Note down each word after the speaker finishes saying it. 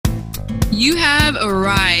You have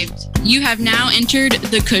arrived. You have now entered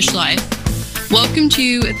the Kush Life. Welcome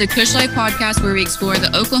to the Kush Life podcast, where we explore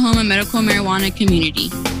the Oklahoma medical marijuana community.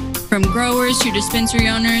 From growers to dispensary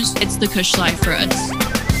owners, it's the Kush Life for us.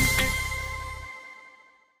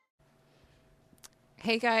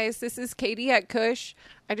 Hey guys, this is Katie at Kush.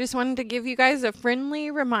 I just wanted to give you guys a friendly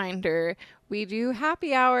reminder. We do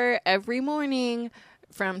happy hour every morning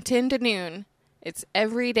from 10 to noon. It's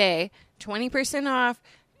every day. 20% off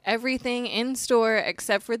everything in store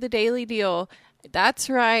except for the daily deal. That's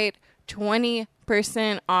right,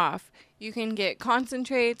 20% off. You can get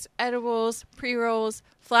concentrates, edibles, pre-rolls,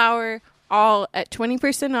 flour, all at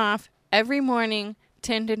 20% off every morning,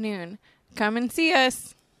 10 to noon. Come and see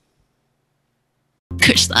us.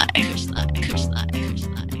 Kush Life. Kush Life. Kush Life. Kush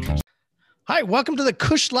Life. Hi, welcome to the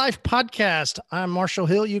Kush Life Podcast. I'm Marshall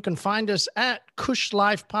Hill. You can find us at Kush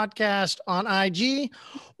Life Podcast on IG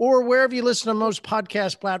or wherever you listen to most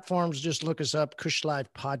podcast platforms. Just look us up, Kush Life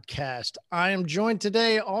Podcast. I am joined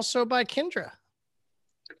today also by Kendra.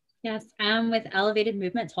 Yes, I'm with Elevated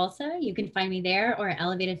Movement Tulsa. You can find me there, or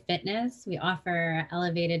Elevated Fitness. We offer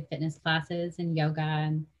elevated fitness classes and yoga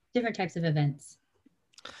and different types of events.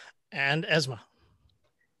 And Esma.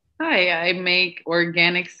 Hi, I make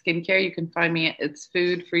organic skincare. You can find me at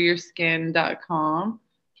itsfoodforyourskin.com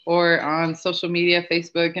or on social media,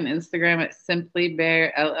 Facebook and Instagram at Simply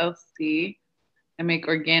Bear LLC. I make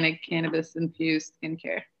organic cannabis infused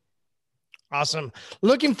skincare. Awesome.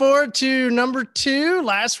 Looking forward to number 2.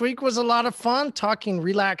 Last week was a lot of fun talking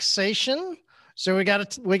relaxation. So we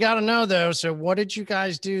got to know though. So what did you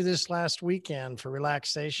guys do this last weekend for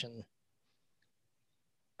relaxation?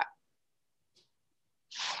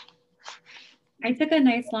 I took a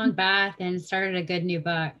nice long bath and started a good new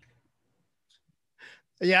book.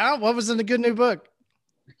 Yeah, what was in the good new book?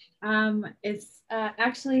 It's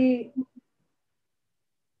actually,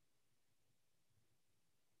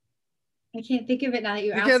 I can't think of it now that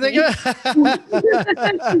you asked me.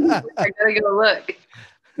 I gotta go look.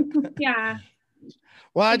 Yeah.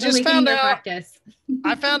 Well, I just found out. Practice.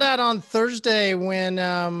 I found out on Thursday when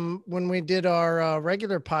we did our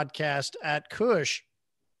regular podcast at Kush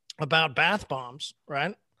about bath bombs,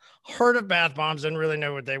 right? Heard of bath bombs, didn't really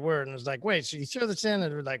know what they were. And it was like, wait, so you throw this in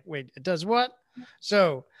and we're like, wait, it does what?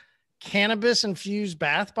 So cannabis infused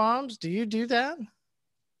bath bombs. Do you do that?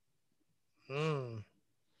 And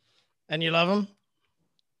you love them?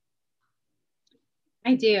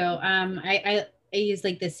 I do. I use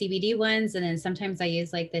like the CBD ones, and then sometimes I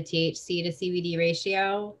use like the THC to CBD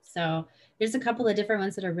ratio. So there's a couple of different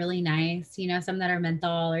ones that are really nice, you know, some that are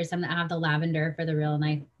menthol or some that have the lavender for the real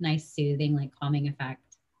nice soothing, like calming effect.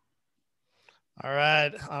 All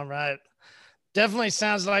right. Definitely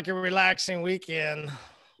sounds like a relaxing weekend.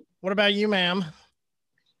 What about you, ma'am?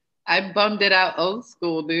 I bummed it out old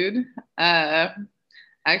school, dude.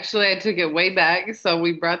 Actually, I took it way back. So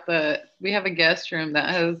we have a guest room that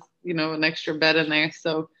has, you know, an extra bed in there.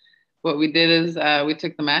 So what we did is we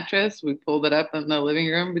took the mattress, we pulled it up in the living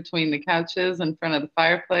room between the couches in front of the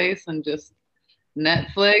fireplace and just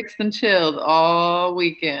Netflixed and chilled all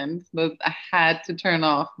weekend. But I had to turn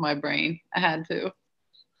off my brain. I had to.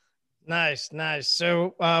 Nice.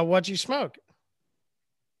 So what'd you smoke?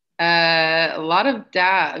 A lot of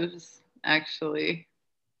dabs, actually.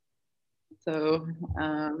 So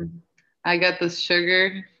I got this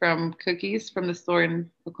sugar from Cookies from the store in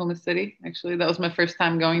Oklahoma City. Actually, that was my first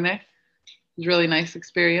time going there. It was a really nice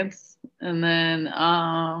experience. And then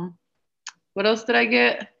what else did I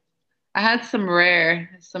get? I had some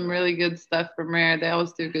really good stuff from Rare. They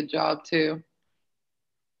always do a good job too.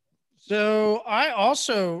 So I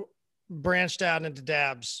also branched out into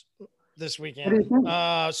dabs this weekend.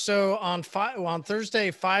 So on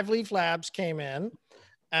Thursday, 5 Leaf Labs came in,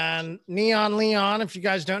 and Neon Leon, if you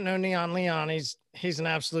guys don't know Neon Leon, he's an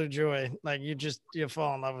absolute joy. Like you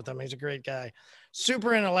fall in love with him. He's a great guy,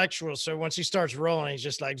 super intellectual. So once he starts rolling, he's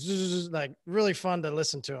just like really fun to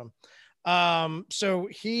listen to him. So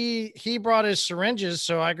he brought his syringes.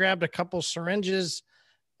 So I grabbed a couple syringes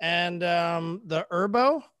and the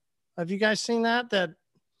Herbo. Have you guys seen that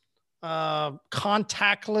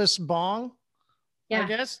contactless bong? Yeah. I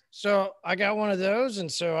guess. So I got one of those. And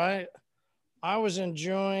so I was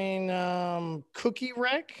enjoying Cookie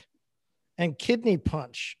Wreck and Kidney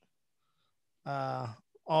Punch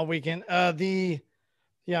all weekend. I'm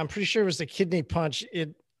pretty sure it was the Kidney Punch.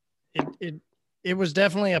 It was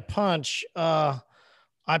definitely a punch. I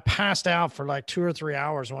passed out for like 2 or 3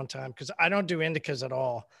 hours one time because I don't do indicas at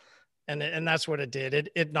all. And that's what it did.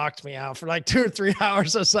 It knocked me out for like 2 or 3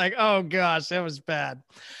 hours. I was like, oh gosh, that was bad.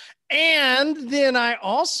 And then I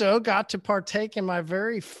also got to partake in my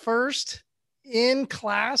very first in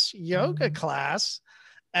class, yoga class,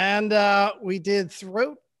 and we did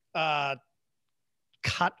throat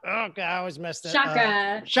cut. Oh God, I always messed that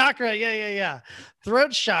Chakra. Chakra. Yeah.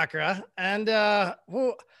 Throat chakra. And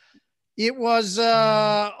it was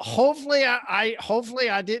hopefully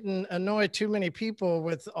I didn't annoy too many people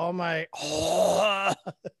with all my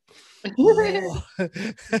because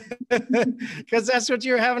that's what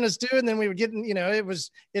you were having us do. And then we were getting,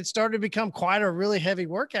 it started to become quite a really heavy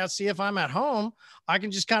workout. See, if I'm at home, I can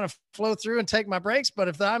just kind of flow through and take my breaks. But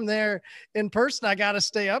if I'm there in person, I got to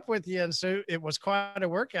stay up with you. And so it was quite a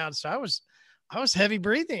workout. So I was heavy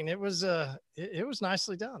breathing. It was it was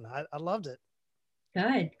nicely done. I loved it.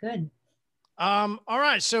 Good. All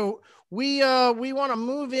right. So we want to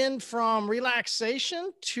move in from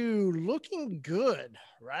relaxation to looking good,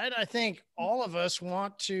 right? I think all of us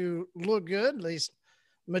want to look good, at least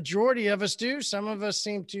majority of us do. Some of us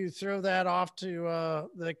seem to throw that off to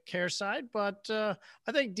the care side, but I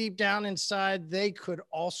think deep down inside, they could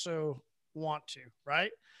also want to,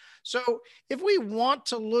 right? So if we want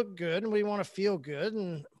to look good and we want to feel good,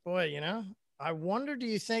 and boy, I wonder, do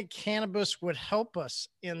you think cannabis would help us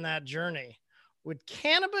in that journey? Would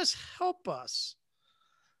cannabis help us?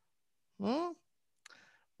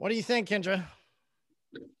 What do you think, Kendra?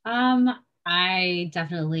 I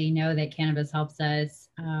definitely know that cannabis helps us.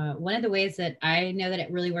 One of the ways that I know that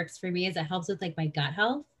it really works for me is it helps with like my gut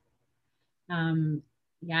health. And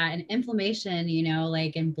inflammation,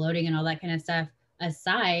 like and bloating and all that kind of stuff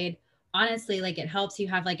aside, honestly, like it helps you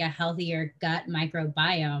have like a healthier gut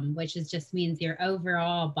microbiome, which just means your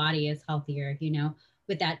overall body is healthier,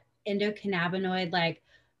 with that endocannabinoid like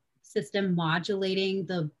system modulating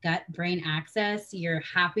the gut brain axis. You're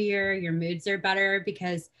happier, your moods are better,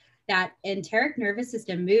 because that enteric nervous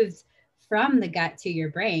system moves from the gut to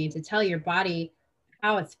your brain to tell your body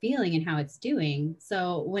how it's feeling and how it's doing.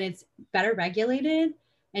 So when it's better regulated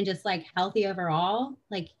and just like healthy overall,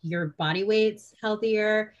 like your body weight's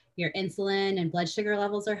healthier, your insulin and blood sugar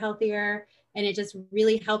levels are healthier, and it just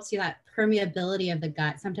really helps you, that permeability of the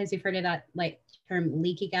gut. Sometimes we've heard of that like term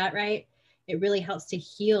leaky gut, right? It really helps to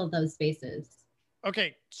heal those spaces.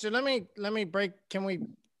 Okay, so let me break. Can we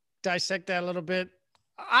dissect that a little bit?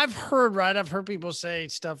 I've heard people say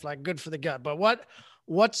stuff like good for the gut, but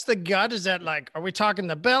what's the gut? Is that like, are we talking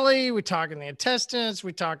the belly? Are we talking the intestines? Are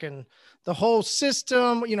we talking the whole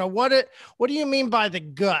system? What do you mean by the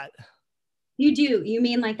gut? You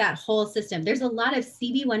mean like that whole system. There's a lot of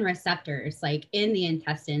CB1 receptors like in the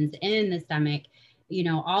intestines, in the stomach,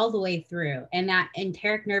 all the way through. And that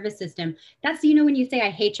enteric nervous system, that's, when you say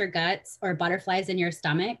I hate your guts or butterflies in your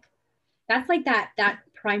stomach, that's like that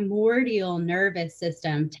primordial nervous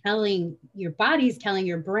system telling your body's telling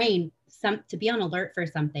your brain to be on alert for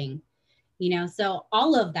something, so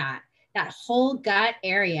all of that whole gut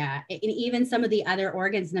area, and even some of the other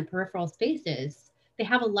organs in the peripheral spaces, they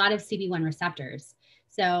have a lot of CB1 receptors.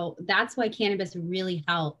 So that's why cannabis really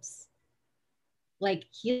helps like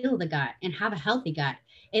heal the gut and have a healthy gut.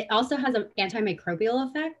 It also has an antimicrobial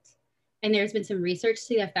effect. And there's been some research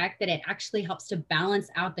to the effect that it actually helps to balance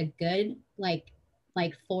out the good, like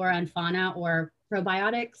flora and fauna or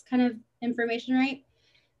probiotics kind of information, right?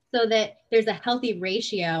 So that there's a healthy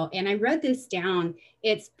ratio. And I wrote this down.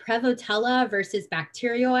 It's Prevotella versus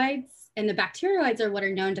bacteroids. And the bacteroids are what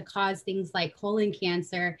are known to cause things like colon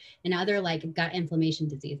cancer and other like gut inflammation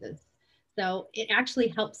diseases. So it actually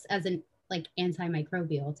helps as an like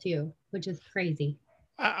antimicrobial too, which is crazy.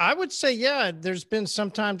 I would say, yeah, there's been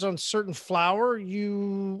sometimes on certain flour,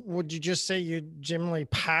 would you just say you generally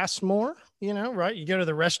pass more, right? You go to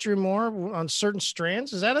the restroom more on certain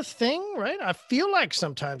strands. Is that a thing, right? I feel like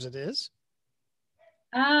sometimes it is.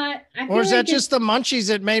 Or is that just the munchies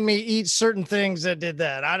that made me eat certain things that did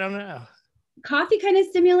that? I don't know. Coffee kind of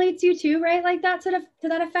stimulates you too, right? Like that sort of to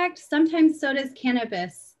that effect. Sometimes so does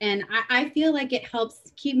cannabis. And I feel like it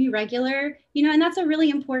helps keep me regular, and that's a really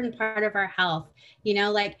important part of our health,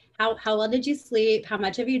 like how well did you sleep? How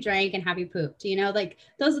much have you drank and have you pooped? Like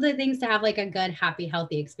those are the things to have like a good, happy,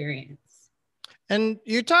 healthy experience. And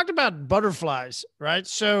you talked about butterflies, right?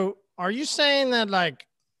 So are you saying that like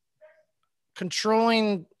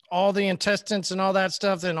controlling all the intestines and all that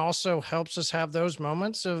stuff then also helps us have those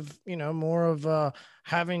moments of, more of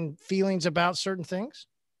having feelings about certain things?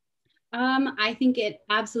 I think it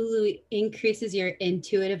absolutely increases your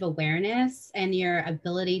intuitive awareness and your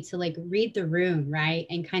ability to like read the room, right?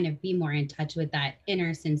 And kind of be more in touch with that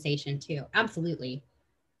inner sensation too. Absolutely.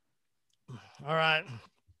 All right.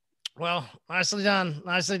 Well, nicely done.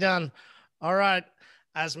 Nicely done. All right,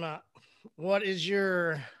 Asma, what's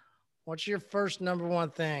your first number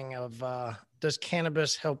one thing of, does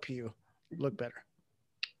cannabis help you look better?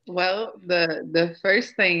 Well, the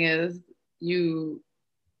first thing is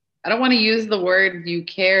I don't want to use the word you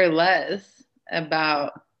care less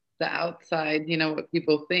about the outside, what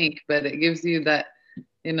people think, but it gives you that,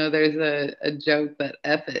 there's a joke that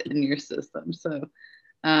F it in your system. So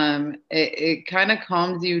it kind of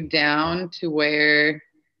calms you down to where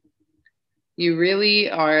you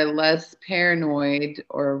really are less paranoid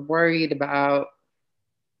or worried about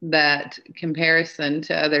that comparison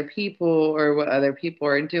to other people or what other people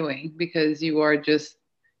are doing, because you are just,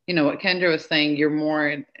 what Kendra was saying, you're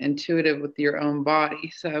more intuitive with your own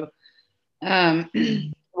body. So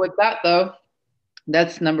with that though,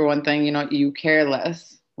 that's number one thing, you care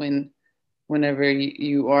less whenever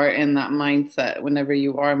you are in that mindset, whenever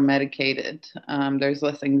you are medicated, there's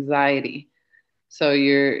less anxiety. So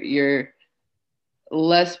you're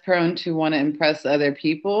less prone to want to impress other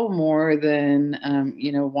people more than,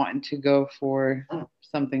 wanting to go for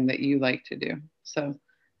something that you like to do. So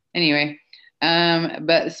anyway,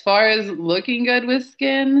 but as far as looking good with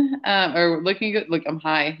skin, or looking good, look, I'm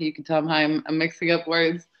high. You can tell I'm high. I'm mixing up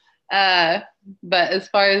words. But as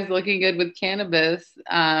far as looking good with cannabis,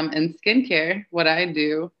 and skincare, what I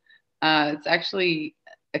do, it's actually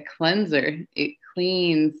a cleanser. It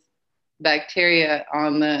cleans bacteria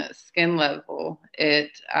on the skin level.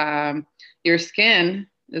 Your skin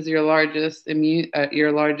is your largest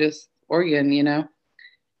organ,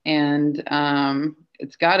 and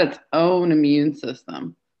it's got its own immune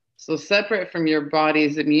system. So separate from your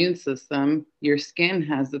body's immune system, your skin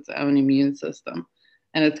has its own immune system,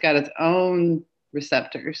 and it's got its own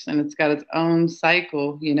receptors, and it's got its own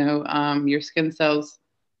cycle. Your skin cells,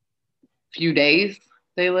 few days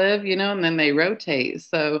they live, and then they rotate.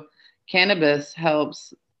 So cannabis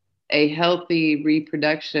helps a healthy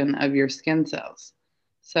reproduction of your skin cells.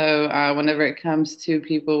 So whenever it comes to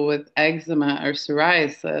people with eczema or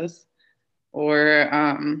psoriasis, or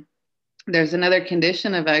there's another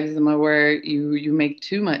condition of eczema where you make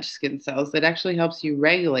too much skin cells, it actually helps you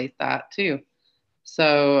regulate that too.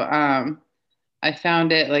 So I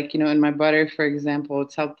found it, like, in my butter, for example,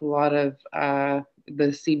 it's helped a lot of the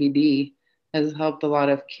CBD has helped a lot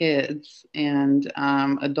of kids and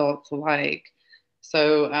adults alike.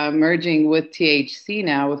 So merging with THC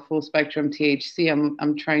now, with full spectrum THC,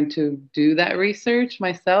 I'm trying to do that research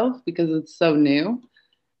myself because it's so new.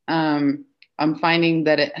 I'm finding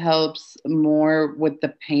that it helps more with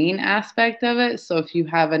the pain aspect of it. So if you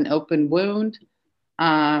have an open wound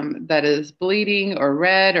that is bleeding or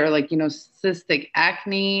red, or cystic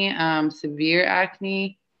acne, severe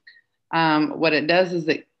acne, what it does is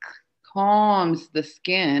it calms the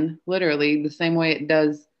skin, literally the same way it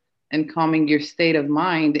does in calming your state of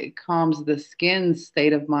mind. It calms the skin's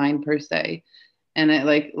state of mind per se, and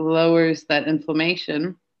it lowers that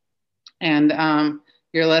inflammation, and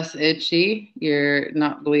you're less itchy, you're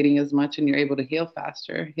not bleeding as much, and you're able to heal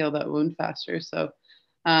that wound faster. So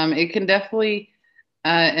it can definitely,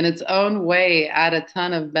 in its own way, add a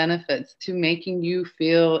ton of benefits to making you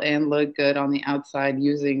feel and look good on the outside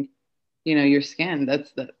using your skin.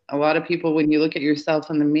 A lot of people, when you look at yourself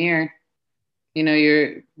in the mirror,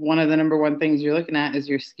 you're one of the number one things you're looking at is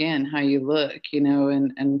your skin, how you look,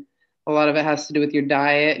 and a lot of it has to do with your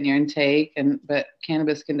diet and your intake, but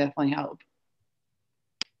cannabis can definitely help.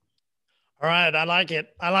 All right. I like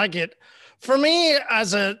it. For me,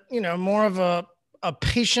 as more of a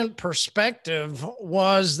patient perspective,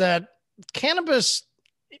 was that cannabis,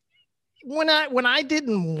 when I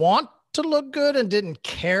didn't want to look good and didn't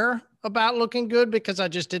care about looking good because I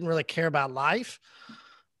just didn't really care about life,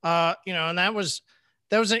 and that was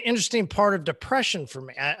an interesting part of depression for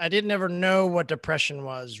me. I didn't ever know what depression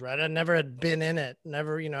was, right? I never had been in it.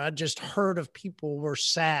 Never, I just heard of people were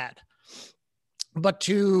sad. But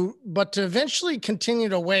to eventually continue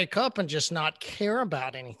to wake up and just not care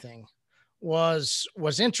about anything was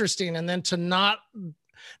interesting. And then to not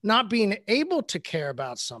being able to care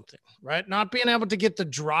about something, right? Not being able to get the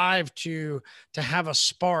drive to have a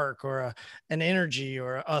spark or an energy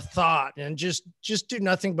or a thought, and just do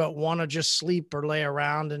nothing but want to just sleep or lay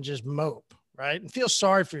around and just mope, right? And feel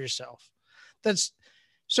sorry for yourself.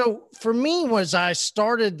 So for me, was I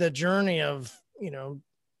started the journey of,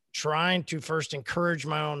 trying to first encourage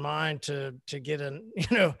my own mind to get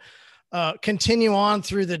continue on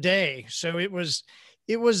through the day. So it was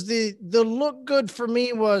the look good for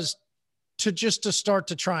me was to start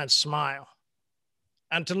to try and smile,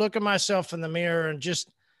 and to look at myself in the mirror and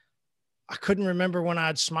I couldn't remember when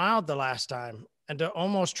I'd smiled the last time, and to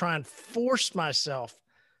almost try and force myself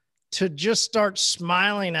to just start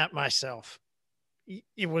smiling at myself.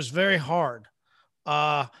 It was very hard.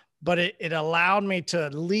 but it allowed me to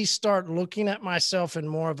at least start looking at myself in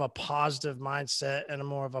more of a positive mindset and a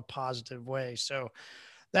more of a positive way. So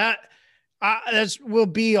that will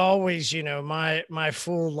be always, you know, my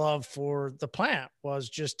full love for the plant was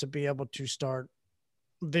just to be able to start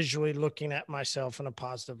visually looking at myself in a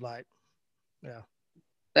positive light. Yeah.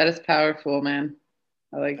 That is powerful, man.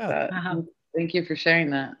 I like that. Wow. Thank you for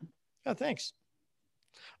sharing that. Oh, thanks.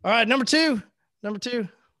 All right. Number two.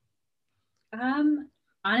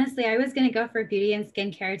 Honestly, I was gonna go for beauty and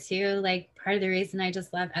skincare too. Like part of the reason I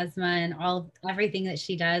just love Esma and everything that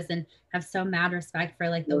she does and have so mad respect for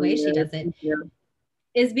like the way she does it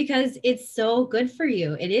is because it's so good for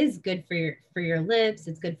you. It is good for your lips.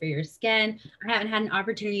 It's good for your skin. I haven't had an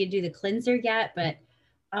opportunity to do the cleanser yet, but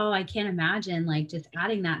oh, I can't imagine like just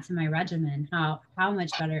adding that to my regimen, how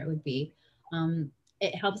much better it would be.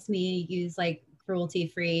 It helps me use like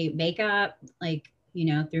cruelty-free makeup, like, you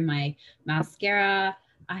know, through my mascara.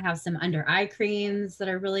 I have some under eye creams that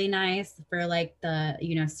are really nice for like the,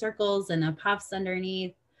 you know, circles and the puffs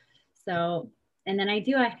underneath. So, and then I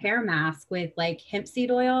do a hair mask with like hemp seed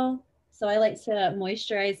oil. So I like to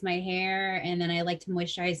moisturize my hair and then I like to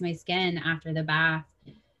moisturize my skin after the bath.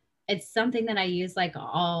 It's something that I use like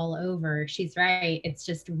all over. She's right. It's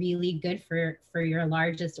just really good for your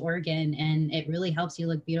largest organ and it really helps you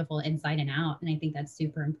look beautiful inside and out. And I think that's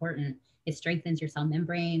super important. It strengthens your cell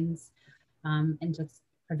membranes and just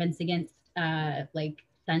prevents against like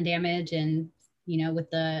sun damage and, you know, with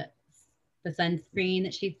the sunscreen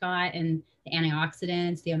that she's got and the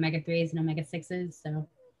antioxidants, the omega-3s and omega-6s.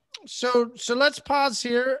 So let's pause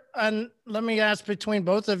here and let me ask between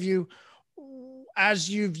both of you, as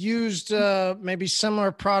you've used maybe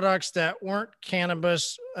similar products that weren't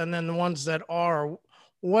cannabis and then the ones that are,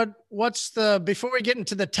 what's the, before we get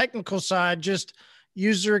into the technical side, just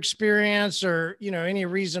user experience or, you know, any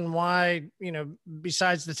reason why, you know,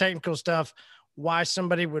 besides the technical stuff, why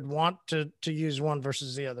somebody would want to use one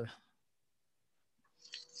versus the other?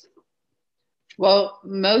 Well,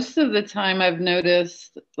 most of the time I've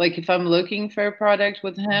noticed, like if I'm looking for a product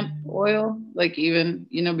with hemp oil, like even,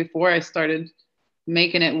 you know, before I started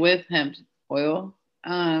making it with hemp oil,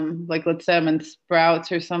 like let's say I'm in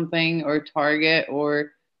Sprouts or something, or Target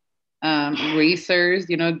or Reese's,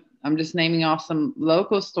 you know, I'm just naming off some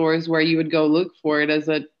local stores where you would go look for it as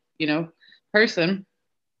a, you know, person.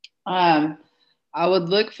 I would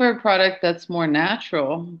look for a product that's more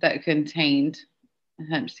natural that contained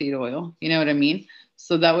hemp seed oil. You know what I mean?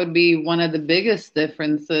 So that would be one of the biggest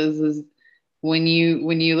differences is when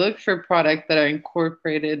you look for product that are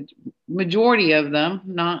incorporated, majority of them,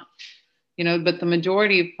 not, you know, but the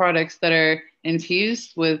majority of products that are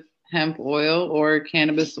infused with hemp oil or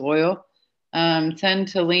cannabis oil tend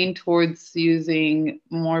to lean towards using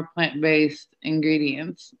more plant-based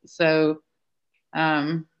ingredients. So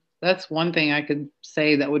that's one thing I could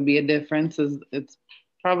say that would be a difference is it's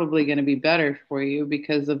probably going to be better for you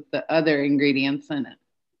because of the other ingredients in it.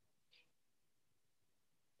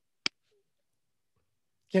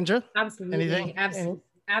 Kendra? Absolutely.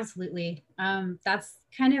 Absolutely. That's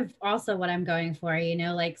kind of also what I'm going for, you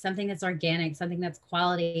know, like something that's organic, something that's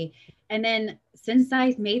quality. And then since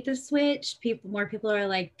I made the switch, more people are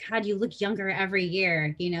like, God, you look younger every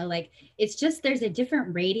year, you know, like it's just, there's a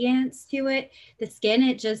different radiance to it. The skin,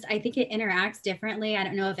 I think it interacts differently. I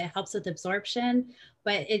don't know if it helps with absorption,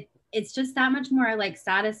 but it's just that much more like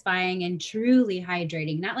satisfying and truly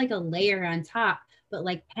hydrating, not like a layer on top, but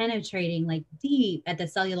like penetrating like deep at the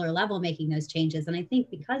cellular level, making those changes. And I think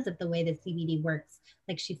because of the way the CBD works,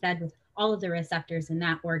 like she said, with all of the receptors in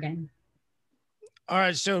that organ. All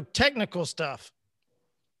right. So technical stuff.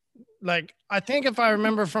 Like, I think if I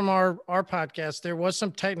remember from our podcast, there was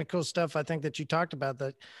some technical stuff I think that you talked about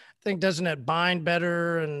that I think, doesn't it bind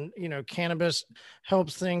better? And, you know, cannabis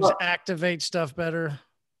helps things activate stuff better.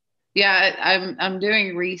 Yeah, I'm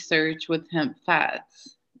doing research with hemp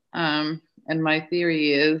fats. And my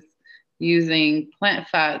theory is using plant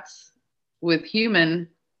fats with human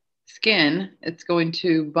skin, it's going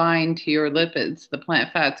to bind to your lipids. The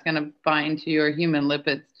plant fat's going to bind to your human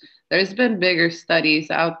lipids. There's been bigger studies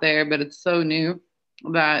out there, but it's so new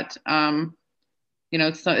that, you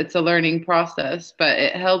know, it's a learning process, but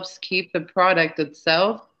it helps keep the product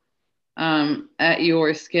itself at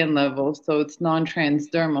your skin level. So it's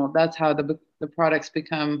non-transdermal. That's how the products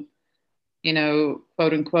become, you know,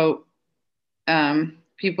 quote unquote,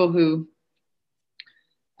 people who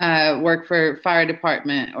work for fire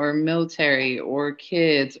department or military or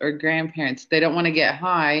kids or grandparents, they don't want to get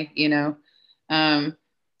high, you know.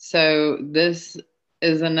 So this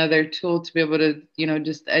is another tool to be able to, you know,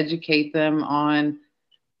 just educate them on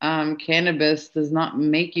cannabis does not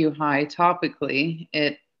make you high topically.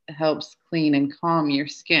 It helps clean and calm your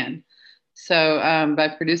skin. So by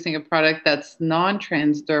producing a product that's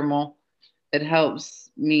non-transdermal, it helps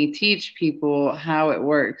me teach people how it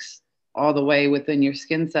works all the way within your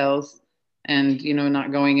skin cells and, you know,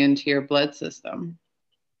 not going into your blood system.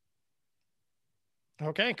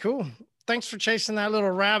 Okay, cool. Thanks for chasing that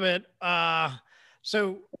little rabbit. It's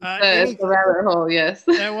a rabbit hole, yes.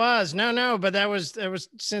 That was but that was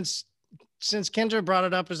since Kendra brought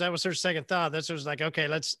it up, as that was her second thought. That was like, okay,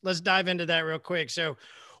 let's dive into that real quick. So,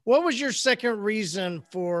 what was your second reason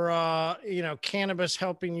for cannabis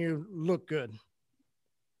helping you look good?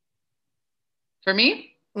 For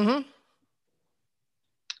me? Mm-hmm.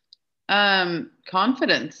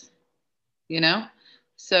 Confidence, you know?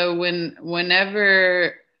 So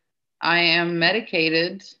whenever I am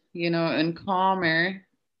medicated, you know, and calmer,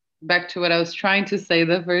 back to what I was trying to say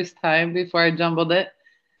the first time before I jumbled it.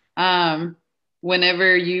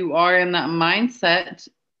 Whenever you are in that mindset,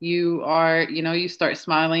 you are, you know, you start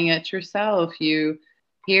smiling at yourself, you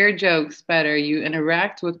hear jokes better, you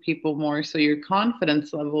interact with people more, so your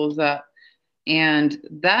confidence level is up, and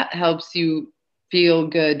that helps you feel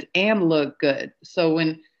good and look good. So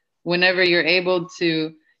whenever you're able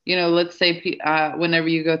to, you know, let's say whenever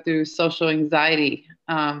you go through social anxiety,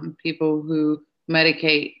 people who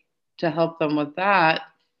medicate to help them with that,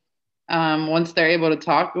 once they're able to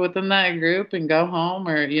talk within that group and go home,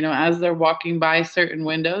 or, you know, as they're walking by certain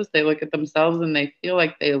windows, they look at themselves and they feel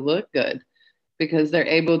like they look good because they're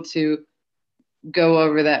able to go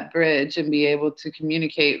over that bridge and be able to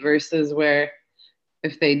communicate, versus where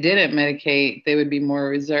if they didn't medicate, they would be more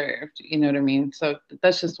reserved. You know what I mean? So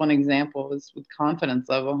that's just one example, is with confidence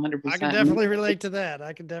level, 100%. I can definitely relate to that.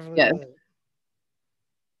 I can definitely relate.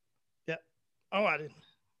 Yeah. Oh, I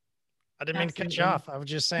didn't mean to cut you off. I was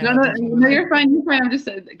just saying. No, you're fine. You're fine. I'm just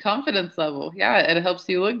saying confidence level. Yeah, it helps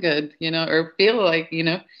you look good, you know, or feel like, you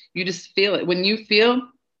know, you just feel it. When you feel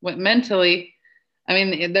what mentally, I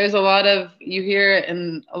mean, there's a lot of, you hear it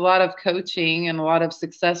in a lot of coaching, and a lot of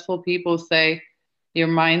successful people say your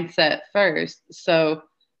mindset first. So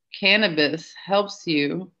cannabis helps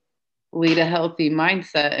you lead a healthy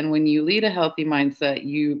mindset. And when you lead a healthy mindset,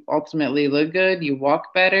 you ultimately look good, you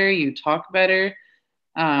walk better, you talk better.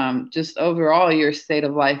 Just overall, your state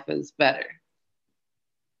of life is better.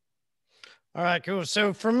 All right, cool.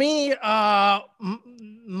 So for me,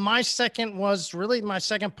 my second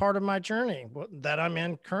part of my journey that I'm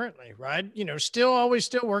in currently, right? You know, still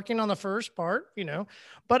working on the first part, you know,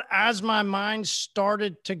 but as my mind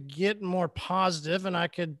started to get more positive, and I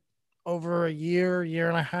could, over a year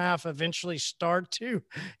and a half, eventually start to,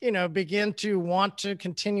 you know, begin to want to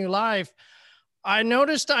continue life, I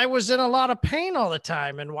noticed I was in a lot of pain all the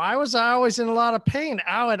time. And why was I always in a lot of pain?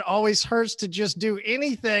 Ow, it always hurts to just do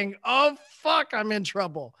anything. Oh, fuck, I'm in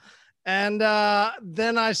trouble. And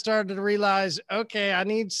then I started to realize, okay, I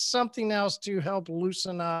need something else to help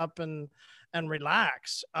loosen up and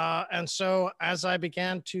relax. And so as I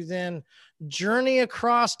began to then journey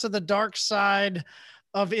across to the dark side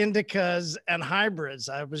of indicas and hybrids,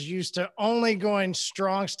 I was used to only going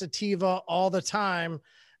strong sativa all the time.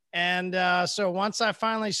 And so once I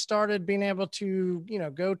finally started being able to, you know,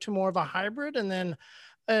 go to more of a hybrid, and then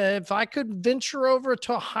if I could venture over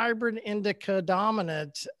to a hybrid indica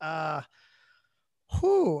dominant, it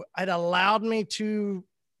allowed me to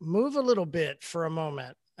move a little bit for a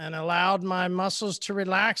moment, and allowed my muscles to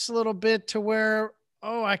relax a little bit, to where,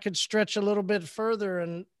 I could stretch a little bit further.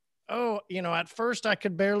 And, you know, at first I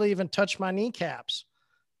could barely even touch my kneecaps,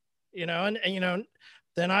 you know, and you know,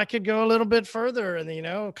 then I could go a little bit further, and, you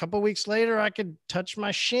know, a couple of weeks later, I could touch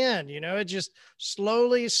my shin. You know, it just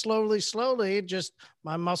slowly, just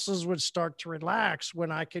my muscles would start to relax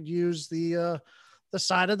when I could use the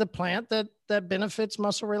side of the plant that benefits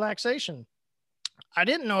muscle relaxation. I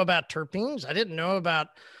didn't know about terpenes. I didn't know about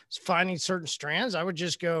finding certain strands. I would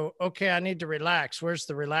just go, okay, I need to relax. Where's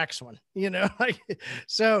the relax one? You know,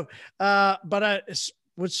 so, but I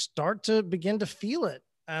would start to begin to feel it.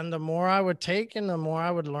 And the more I would take and the more I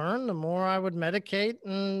would learn, the more I would medicate.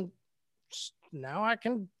 And now I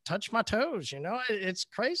can touch my toes, you know, it's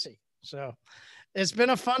crazy. So it's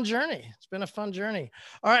been a fun journey.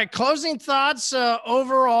 All right. Closing thoughts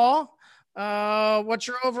overall. What's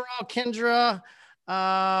your overall, Kendra,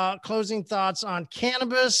 closing thoughts on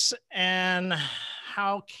cannabis and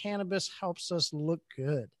how cannabis helps us look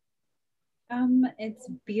good? It's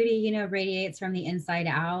beauty, you know, radiates from the inside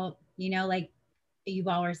out, you know, like you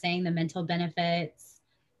all were saying, the mental benefits,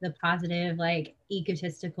 the positive, like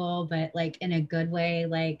egotistical, but like in a good way,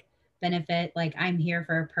 like benefit, like I'm here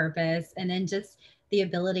for a purpose. And then just the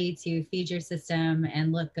ability to feed your system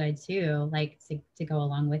and look good too, like to go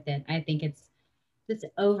along with it. I think it's just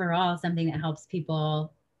overall something that helps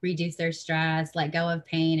people reduce their stress, let go of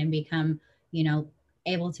pain, and become,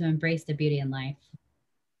 able to embrace the beauty in life.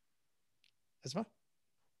 Isma?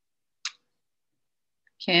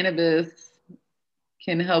 Cannabis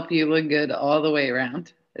can help you look good all the way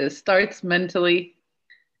around. It starts mentally,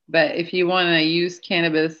 but if you want to use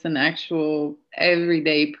cannabis in actual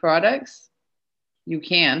everyday products, you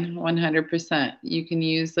can 100%. You can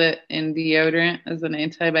use it in deodorant as an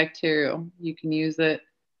antibacterial. You can use it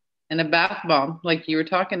in a bath bomb, like you were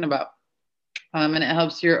talking about. And it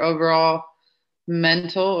helps your overall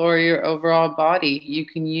mental or your overall body. You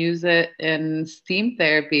can use it in steam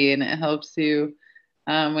therapy, and it helps you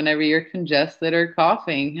whenever you're congested or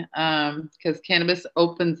coughing, because cannabis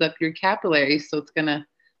opens up your capillaries, so it's going to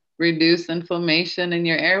reduce inflammation in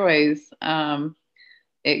your airways.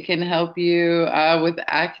 It can help you with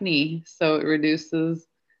acne, so it reduces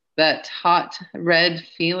that hot red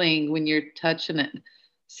feeling when you're touching it.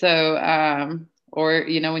 So, or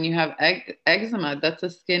when you have eczema, that's a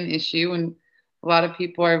skin issue, and a lot of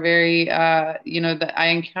people are very, that I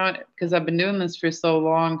encounter, because I've been doing this for so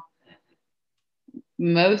long.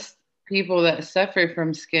 Most people that suffer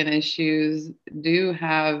from skin issues do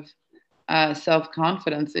have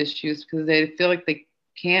self-confidence issues, because they feel like they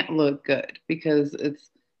can't look good because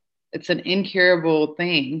it's an incurable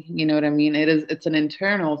thing. You know what I mean? It's an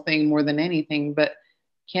internal thing more than anything, but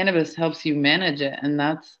cannabis helps you manage it. And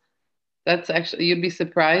that's actually, you'd be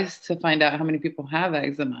surprised to find out how many people have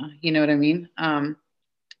eczema. You know what I mean?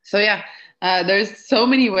 So yeah, there's so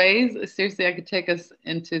many ways. Seriously, I could take us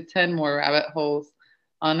into 10 more rabbit holes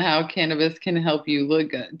on how cannabis can help you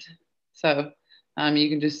look good. So you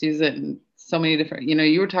can just use it in so many different,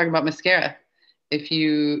 you were talking about mascara. If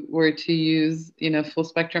you were to use, full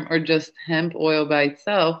spectrum or just hemp oil by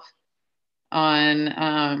itself on,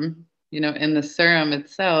 in the serum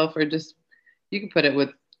itself, or just, you can put it with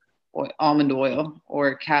almond oil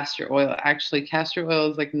or castor oil. Actually, castor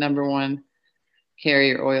oil is like #1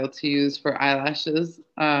 carrier oil to use for eyelashes.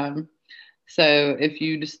 So if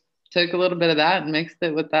you just took a little bit of that and mixed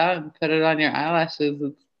it with that and put it on your eyelashes,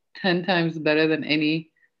 it's 10 times better than any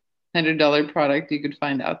 $100 product you could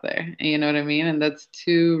find out there. You know what I mean? And that's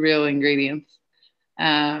 2 real ingredients.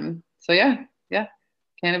 So yeah,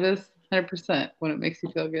 cannabis 100%. When it makes you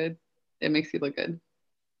feel good, it makes you look good.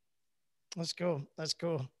 That's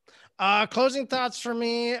cool. Closing thoughts for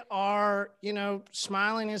me are,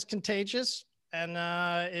 smiling is contagious. And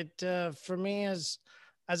it for me, as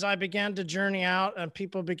I began to journey out and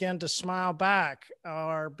people began to smile back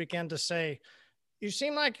or began to say, you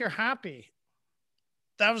seem like you're happy.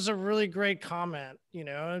 That was a really great comment.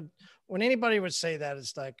 When anybody would say that,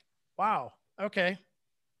 it's like, wow, okay,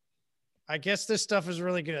 I guess this stuff is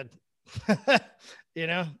really good.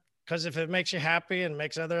 Because if it makes you happy and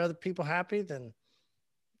makes other people happy, then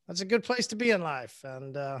that's a good place to be in life.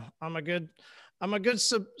 And I'm a good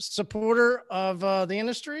supporter of the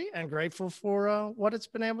industry and grateful for what it's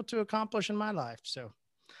been able to accomplish in my life. So,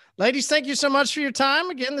 ladies, thank you so much for your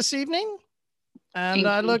time again this evening. And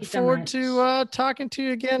I look forward to talking to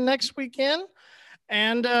you again next weekend.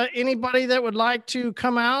 And anybody that would like to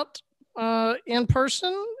come out in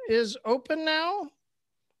person is open now,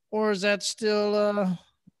 or is that still?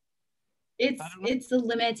 It's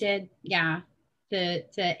limited, to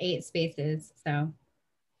 8 spaces. So.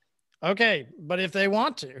 Okay, but if they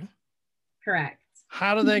want to, correct.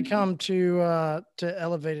 How do they come to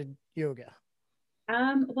Elevated Yoga?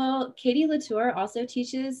 Well, Katie Latour also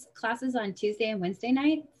teaches classes on Tuesday and Wednesday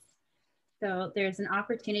nights. So there's an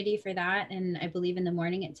opportunity for that. And I believe in the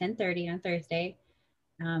morning at 10:30 on Thursday.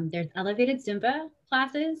 There's Elevated Zumba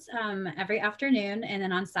classes every afternoon. And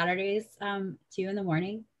then on Saturdays, 2 in the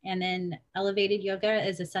morning. And then Elevated Yoga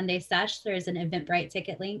is a Sunday sesh. There's an Eventbrite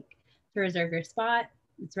ticket link to reserve your spot.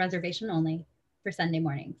 It's reservation only for Sunday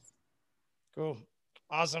mornings. Cool.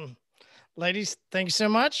 Awesome. Ladies, thank you so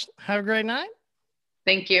much. Have a great night.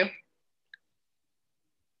 Thank you.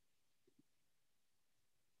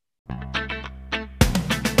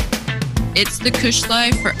 It's the Kush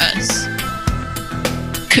Life for us.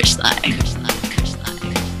 Kush Life.